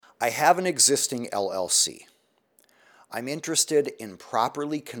I have an existing LLC. I'm interested in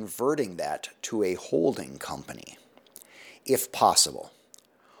properly converting that to a holding company, if possible,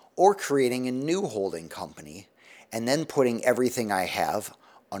 or creating a new holding company and then putting everything I have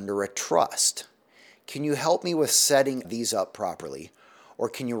under a trust. Can you help me with setting these up properly, or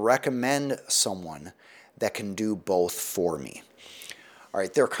can you recommend someone that can do both for me? All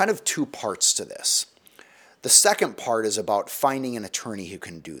right, there are kind of two parts to this. The second part is about finding an attorney who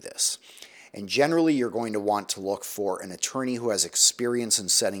can do this. And generally, you're going to want to look for an attorney who has experience in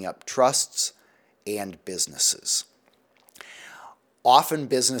setting up trusts and businesses. Often,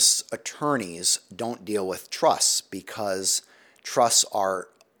 business attorneys don't deal with trusts because trusts are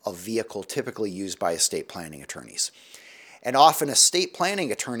a vehicle typically used by estate planning attorneys. And often, estate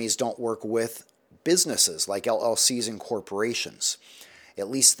planning attorneys don't work with businesses like LLCs and corporations.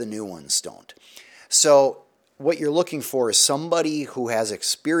 At least the new ones don't. So, what you're looking for is somebody who has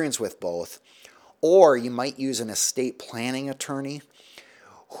experience with both, or you might use an estate planning attorney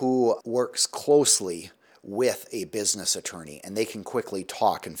who works closely with a business attorney, and they can quickly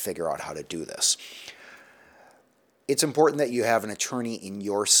talk and figure out how to do this. It's important that you have an attorney in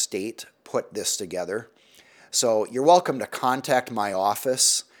your state put this together. So you're welcome to contact my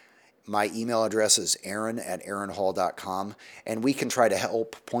office. My email address is aaron@aaronhall.com, and we can try to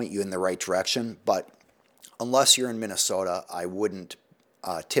help point you in the right direction, but unless you're in Minnesota, I wouldn't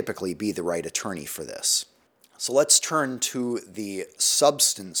typically be the right attorney for this. So let's turn to the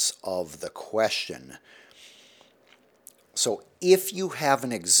substance of the question. So if you have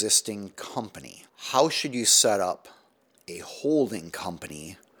an existing company, how should you set up a holding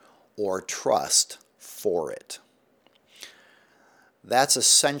company or trust for it? That's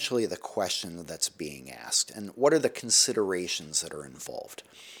essentially the question that's being asked. And what are the considerations that are involved?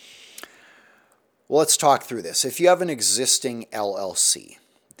 Well, let's talk through this. If you have an existing LLC,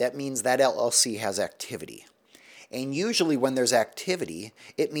 that means that LLC has activity. And usually when there's activity,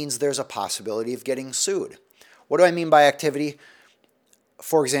 it means there's a possibility of getting sued. What do I mean by activity?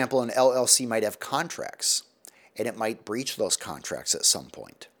 For example, an LLC might have contracts, and it might breach those contracts at some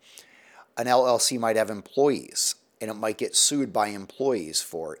point. An LLC might have employees, and it might get sued by employees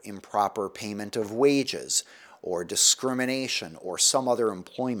for improper payment of wages or discrimination or some other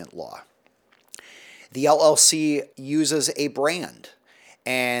employment law. The LLC uses a brand,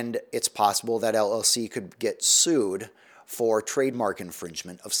 and it's possible that LLC could get sued for trademark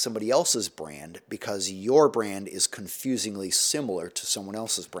infringement of somebody else's brand because your brand is confusingly similar to someone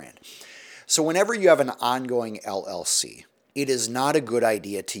else's brand. So whenever you have an ongoing LLC, it is not a good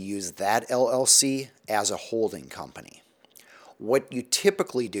idea to use that LLC as a holding company. What you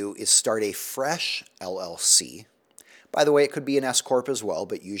typically do is start a fresh LLC. By the way, it could be an S-corp as well,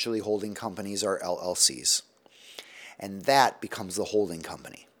 but usually holding companies are LLCs. And that becomes the holding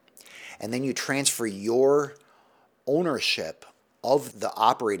company. And then you transfer your ownership of the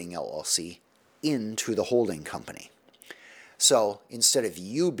operating LLC into the holding company. So instead of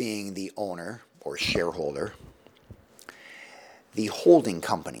you being the owner or shareholder, the holding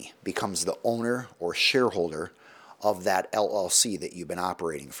company becomes the owner or shareholder of that LLC that you've been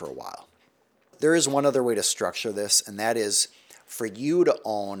operating for a while. There is one other way to structure this, and that is for you to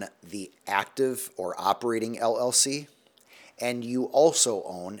own the active or operating LLC, and you also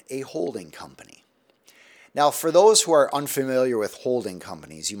own a holding company. Now, for those who are unfamiliar with holding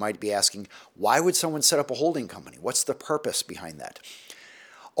companies, you might be asking, why would someone set up a holding company? What's the purpose behind that?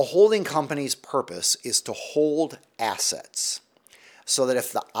 A holding company's purpose is to hold assets so that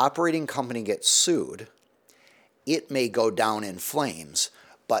if the operating company gets sued, it may go down in flames,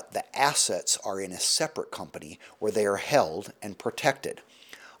 but the assets are in a separate company where they are held and protected.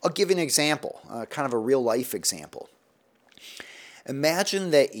 I'll give you an example, kind of a real-life example.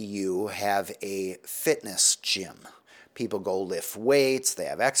 Imagine that you have a fitness gym. People go lift weights, they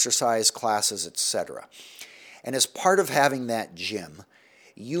have exercise classes, etc. And as part of having that gym,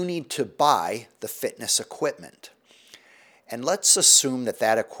 you need to buy the fitness equipment. And let's assume that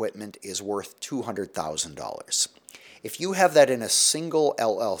that equipment is worth $200,000. If you have that in a single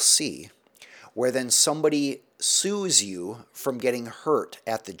LLC, where then somebody sues you from getting hurt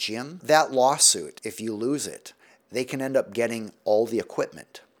at the gym, that lawsuit, if you lose it, they can end up getting all the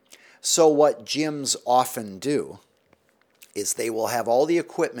equipment. So what gyms often do is they will have all the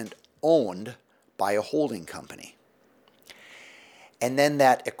equipment owned by a holding company. And then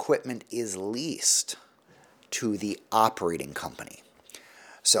that equipment is leased to the operating company.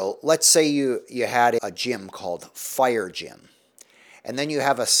 So let's say you had a gym called Fire Gym, and then you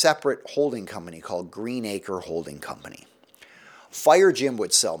have a separate holding company called Green Acre Holding Company. Fire Gym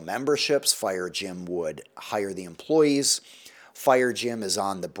would sell memberships, Fire Gym would hire the employees, Fire Gym is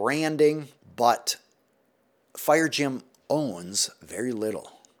on the branding, but Fire Gym owns very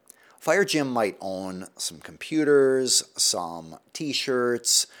little. Fire Gym might own some computers, some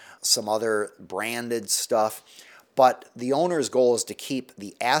t-shirts, some other branded stuff, but the owner's goal is to keep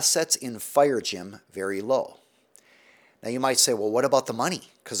the assets in Fire Gym very low. Now you might say, well, what about the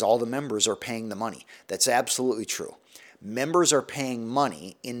money? Because all the members are paying the money. That's absolutely true. Members are paying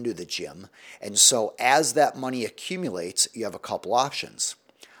money into the gym, and so as that money accumulates, you have a couple options.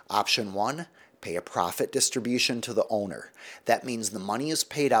 Option one, pay a profit distribution to the owner. That means the money is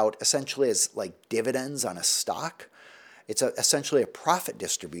paid out essentially as like dividends on a stock. It's essentially a profit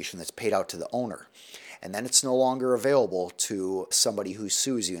distribution that's paid out to the owner, and then it's no longer available to somebody who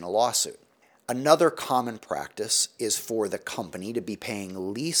sues you in a lawsuit. Another common practice is for the company to be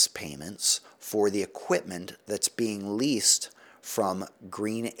paying lease payments for the equipment that's being leased from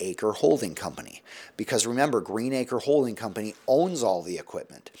Green Acre Holding Company. Because remember, Green Acre Holding Company owns all the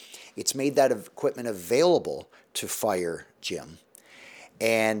equipment. It's made that equipment available to Fire Gym,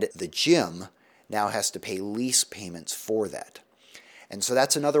 and the gym now has to pay lease payments for that. And so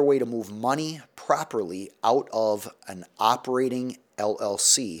that's another way to move money properly out of an operating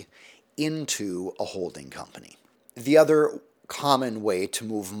LLC into a holding company. The other common way to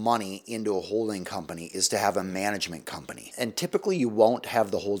move money into a holding company is to have a management company. And typically you won't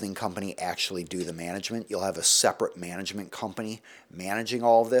have the holding company actually do the management. You'll have a separate management company managing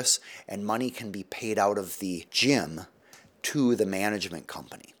all of this, and money can be paid out of the gym to the management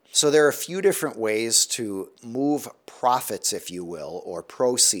company. So there are a few different ways to move profits, if you will, or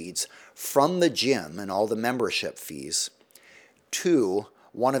proceeds from the gym and all the membership fees to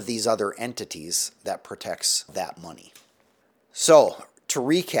one of these other entities that protects that money. So, to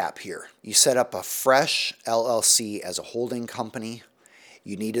recap here, you set up a fresh LLC as a holding company.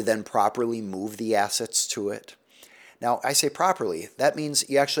 You need to then properly move the assets to it. Now, I say properly, that means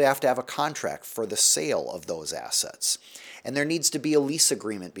you actually have to have a contract for the sale of those assets. And there needs to be a lease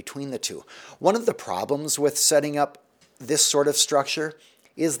agreement between the two. One of the problems with setting up this sort of structure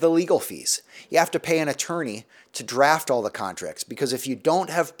is the legal fees. You have to pay an attorney to draft all the contracts, because if you don't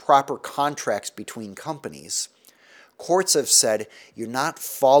have proper contracts between companies, courts have said you're not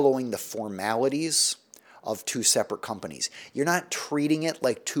following the formalities of two separate companies. You're not treating it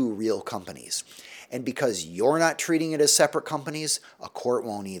like two real companies. And because you're not treating it as separate companies, a court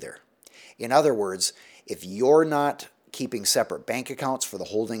won't either. In other words, if you're not keeping separate bank accounts for the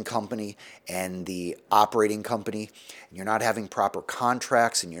holding company and the operating company, and you're not having proper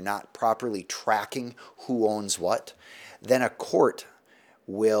contracts, and you're not properly tracking who owns what, then a court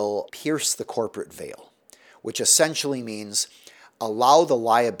will pierce the corporate veil, which essentially means allow the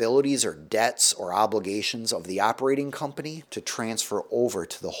liabilities or debts or obligations of the operating company to transfer over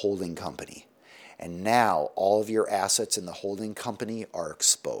to the holding company. And now all of your assets in the holding company are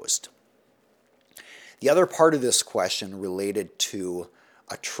exposed. The other part of this question related to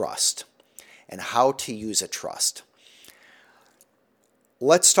a trust and how to use a trust.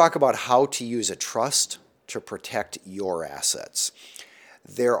 Let's talk about how to use a trust to protect your assets.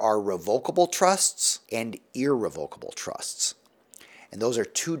 There are revocable trusts and irrevocable trusts. And those are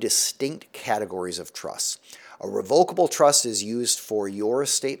two distinct categories of trusts. A revocable trust is used for your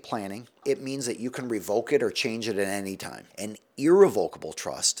estate planning. It means that you can revoke it or change it at any time. An irrevocable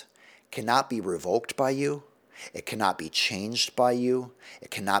trust cannot be revoked by you. It cannot be changed by you. It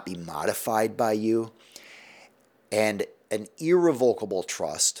cannot be modified by you. And an irrevocable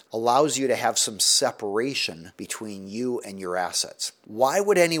trust allows you to have some separation between you and your assets. Why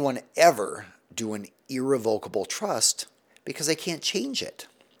would anyone ever do an irrevocable trust? Because they can't change it.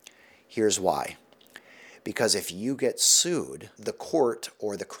 Here's why. Because if you get sued, the court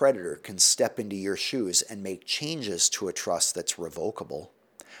or the creditor can step into your shoes and make changes to a trust that's revocable,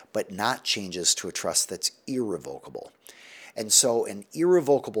 but not changes to a trust that's irrevocable. And so an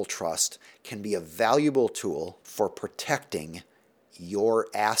irrevocable trust can be a valuable tool for protecting your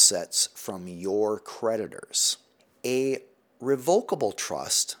assets from your creditors. A revocable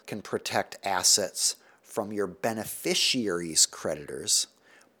trust can protect assets from your beneficiaries' creditors,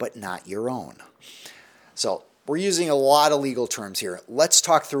 but not your own. So we're using a lot of legal terms here. Let's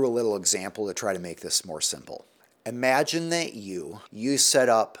talk through a little example to try to make this more simple. Imagine that you set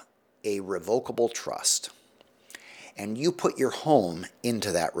up a revocable trust, and you put your home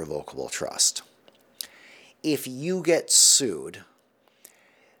into that revocable trust. If you get sued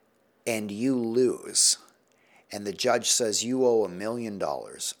and you lose, and the judge says you owe $1 million,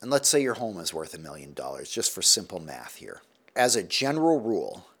 and let's say your home is worth $1 million, just for simple math here. As a general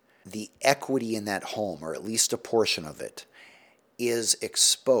rule, the equity in that home, or at least a portion of it, is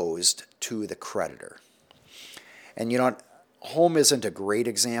exposed to the creditor. And you know what? Home isn't a great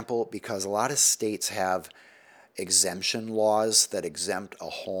example because a lot of states have exemption laws that exempt a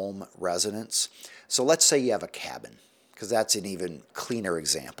home residence. So let's say you have a cabin, because that's an even cleaner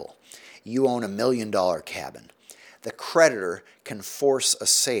example. You own $1 million cabin. The creditor can force a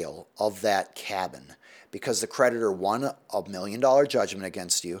sale of that cabin because the creditor won a $1 million judgment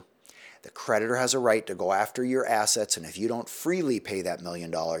against you. The creditor has a right to go after your assets, and if you don't freely pay that $1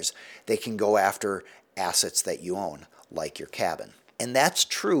 million, they can go after assets that you own, like your cabin. And that's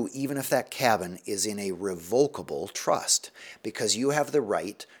true even if that cabin is in a revocable trust, because you have the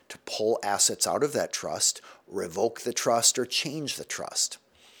right to pull assets out of that trust, revoke the trust, or change the trust.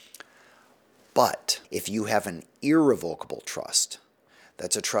 But if you have an irrevocable trust,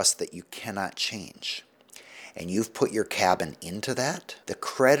 that's a trust that you cannot change, and you've put your cabin into that, the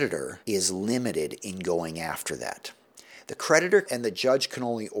creditor is limited in going after that. The creditor and the judge can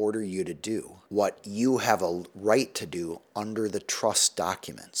only order you to do what you have a right to do under the trust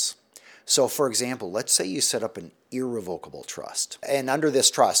documents. So, for example, let's say you set up an irrevocable trust, and under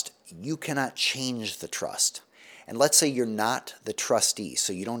this trust, you cannot change the trust. And let's say you're not the trustee,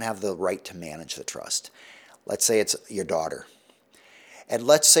 so you don't have the right to manage the trust. Let's say it's your daughter. And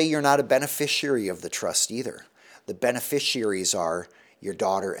let's say you're not a beneficiary of the trust either. The beneficiaries are your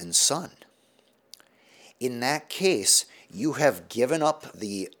daughter and son. In that case, you have given up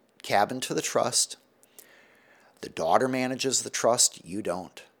the cabin to the trust. The daughter manages the trust, you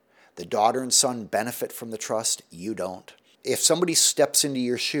don't. The daughter and son benefit from the trust, you don't. If somebody steps into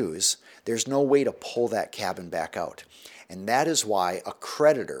your shoes, there's no way to pull that cabin back out. And that is why a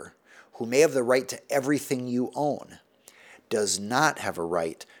creditor, who may have the right to everything you own, does not have a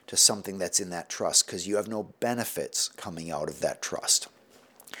right to something that's in that trust, because you have no benefits coming out of that trust.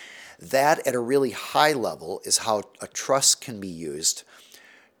 That, at a really high level, is how a trust can be used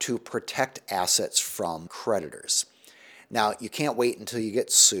to protect assets from creditors. Now, you can't wait until you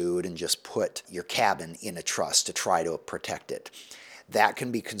get sued and just put your cabin in a trust to try to protect it. That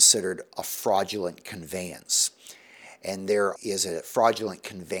can be considered a fraudulent conveyance. And there is a Fraudulent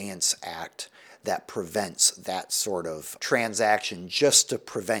Conveyance Act that prevents that sort of transaction, just to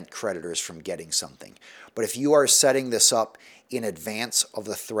prevent creditors from getting something. But if you are setting this up in advance of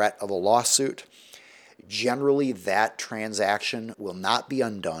the threat of a lawsuit, generally that transaction will not be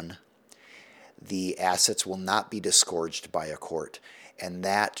undone. The assets will not be disgorged by a court, and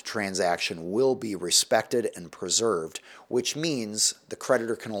that transaction will be respected and preserved, which means the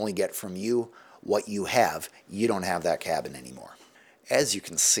creditor can only get from you what you have. You don't have that cabin anymore. As you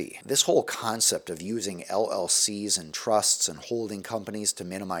can see, this whole concept of using LLCs and trusts and holding companies to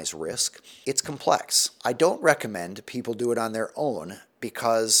minimize risk, it's complex. I don't recommend people do it on their own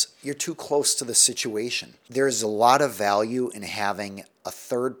because you're too close to the situation. There's a lot of value in having a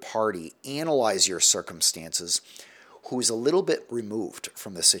third party analyze your circumstances who's a little bit removed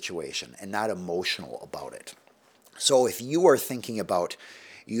from the situation and not emotional about it. So if you are thinking about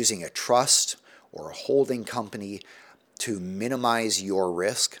using a trust or a holding company to minimize your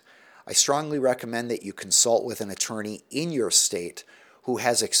risk, I strongly recommend that you consult with an attorney in your state who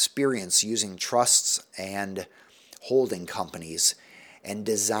has experience using trusts and holding companies and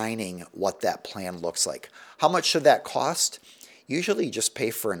designing what that plan looks like. How much should that cost? Usually just pay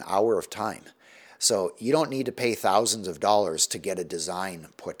for an hour of time. So you don't need to pay thousands of dollars to get a design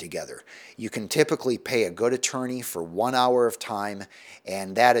put together. You can typically pay a good attorney for 1 hour of time,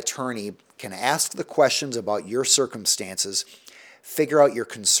 and that attorney can ask the questions about your circumstances, figure out your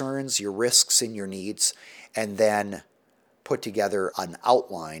concerns, your risks, and your needs, and then put together an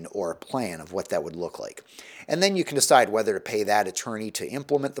outline or a plan of what that would look like. And then you can decide whether to pay that attorney to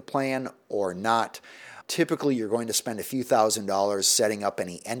implement the plan or not. Typically, you're going to spend a few $1,000s setting up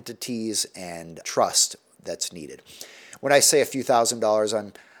any entities and trust that's needed. When I say a few $1,000s,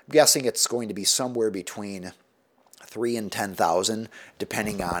 I'm guessing it's going to be somewhere between $3,000 and $10,000,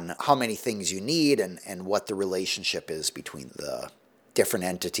 depending on how many things you need and what the relationship is between the different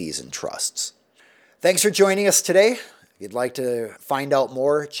entities and trusts. Thanks for joining us today. If you'd like to find out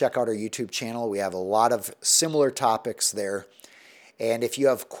more, check out our YouTube channel. We have a lot of similar topics there. And if you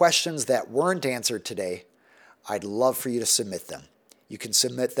have questions that weren't answered today, I'd love for you to submit them. You can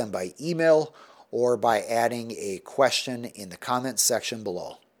submit them by email or by adding a question in the comments section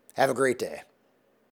below. Have a great day.